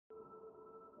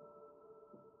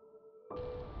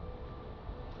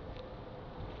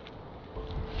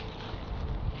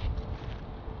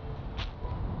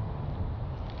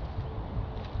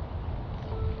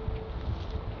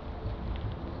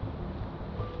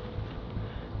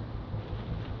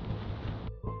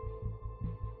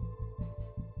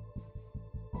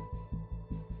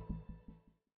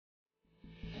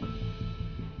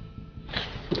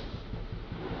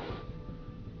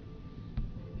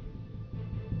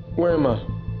Where am I?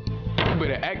 You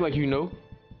better act like you know.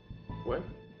 What?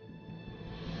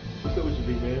 What's up with you,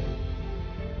 big man?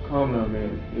 Calm down,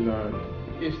 man. It's alright.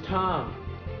 It's time.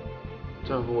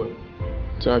 Time for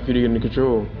what? Time for you to get into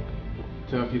control.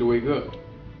 Time for you to wake up.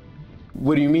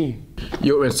 What do you mean?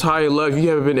 Your entire life, you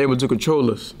haven't been able to control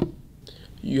us.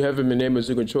 You haven't been able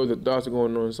to control the thoughts that are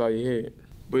going on inside your head.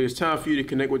 But it's time for you to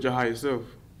connect with your higher self.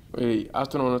 Hey, I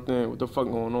still don't understand what the fuck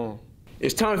going on.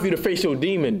 It's time for you to face your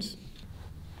demons.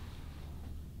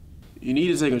 You need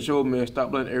to take control, man.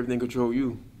 Stop letting everything control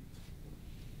you.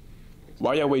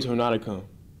 Why y'all wait till now to come?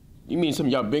 You mean some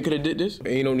of y'all been could've did this?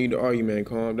 Ain't no need to argue, man.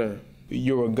 Calm down.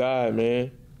 You're a god,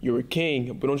 man. You're a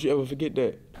king, but don't you ever forget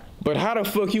that. But how the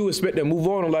fuck you expect to move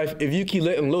on in life if you keep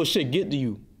letting little shit get to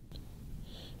you?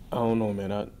 I don't know,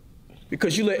 man.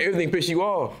 Because you let everything piss you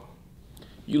off.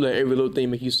 You let every little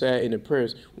thing make you sad and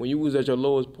depressed. When you was at your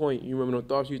lowest point, you remember the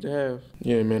thoughts you used to have?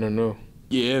 Yeah, man, I know.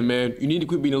 Yeah, man, you need to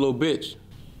quit being a little bitch.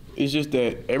 It's just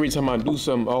that every time I do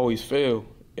something, I always fail.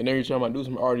 And every time I do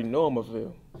something, I already know I'm gonna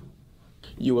fail.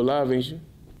 You alive, ain't you?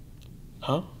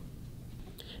 Huh?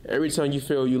 Every time you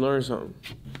fail, you learn something.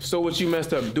 So what you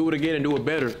messed up, do it again and do it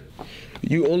better.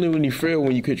 You only really fail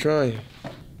when you quit trying.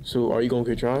 So are you gonna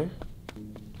quit trying?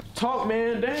 Talk,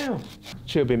 man, damn.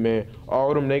 Chill, big man.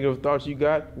 All them negative thoughts you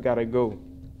got, gotta go.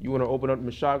 You wanna open up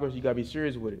the chakras, you gotta be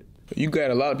serious with it. You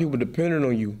got a lot of people depending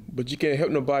on you, but you can't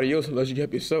help nobody else unless you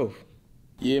help yourself.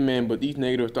 Yeah, man, but these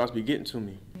negative thoughts be getting to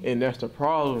me. And that's the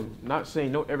problem. Not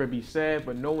saying don't ever be sad,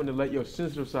 but knowing to let your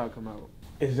sensitive side come out.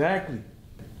 Exactly.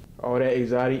 All that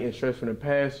anxiety and stress from the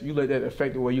past, you let that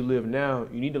affect the way you live now.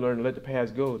 You need to learn to let the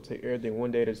past go, take everything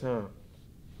one day at a time.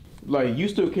 Like, you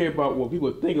still care about what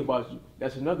people think about you.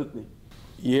 That's another thing.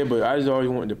 Yeah, but I just always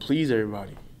wanted to please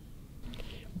everybody.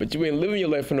 But you ain't living your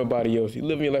life for nobody else. You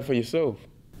living your life for yourself.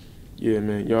 Yeah,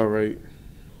 man, y'all right.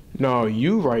 No,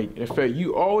 you right. In fact,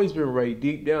 you always been right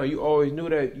deep down. You always knew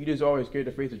that. You just always scared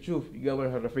to face the truth. You gotta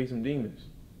learn how to face some demons.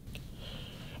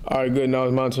 All right, good. Now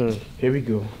it's my turn. Here we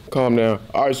go. Calm down.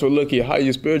 All right, so look here. How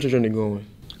your spiritual journey going?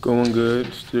 Going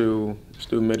good. Still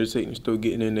meditating. Still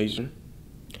getting in nature.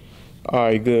 All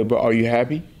right, good. But are you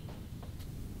happy?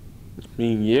 I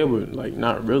mean, yeah, but like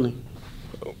not really.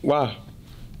 Why?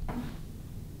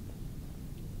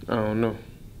 I don't know.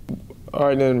 All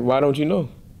right, then why don't you know?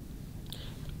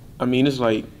 I mean, it's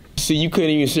like, see, you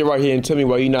couldn't even sit right here and tell me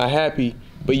why you're not happy,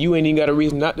 but you ain't even got a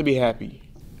reason not to be happy.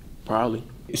 Probably.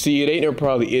 See, it ain't no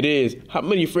probably, it is. How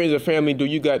many friends or family do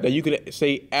you got that you can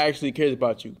say actually cares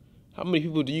about you? How many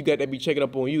people do you got that be checking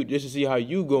up on you just to see how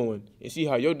you going and see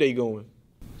how your day going?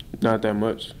 Not that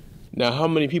much. Now, how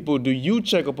many people do you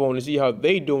check up on to see how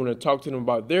they doing and talk to them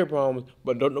about their problems,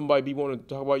 but don't nobody be wanting to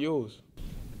talk about yours?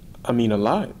 I mean, a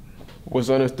lot. What's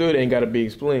understood ain't gotta be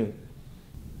explained.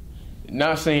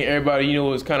 Not saying everybody you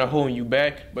know is kind of holding you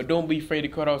back, but don't be afraid to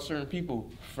cut off certain people.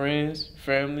 Friends,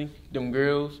 family, them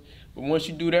girls. But once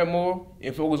you do that more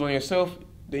and focus on yourself,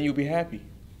 then you'll be happy.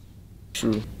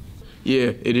 True.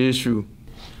 Yeah, it is true.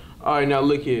 All right, now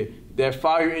look here. That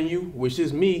fire in you, which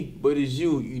is me, but it's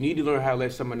you. You need to learn how to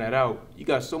let some of that out. You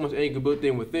got so much anger built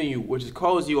in within you, which has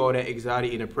caused you all that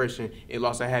anxiety and depression and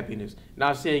loss of happiness.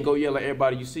 Not saying go yell at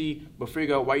everybody you see, but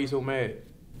figure out why you're so mad.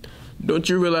 Don't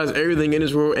you realize everything in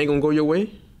this world ain't gonna go your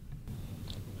way?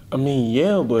 I mean,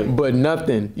 yeah, but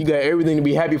nothing. You got everything to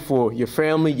be happy for. Your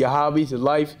family, your hobbies, your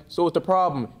life. So what's the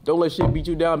problem? Don't let shit beat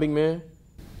you down, big man.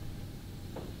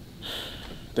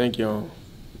 Thank y'all.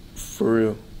 For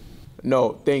real.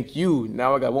 No, thank you.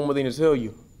 Now I got one more thing to tell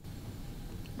you.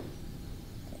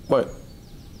 What?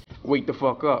 Wake the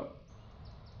fuck up.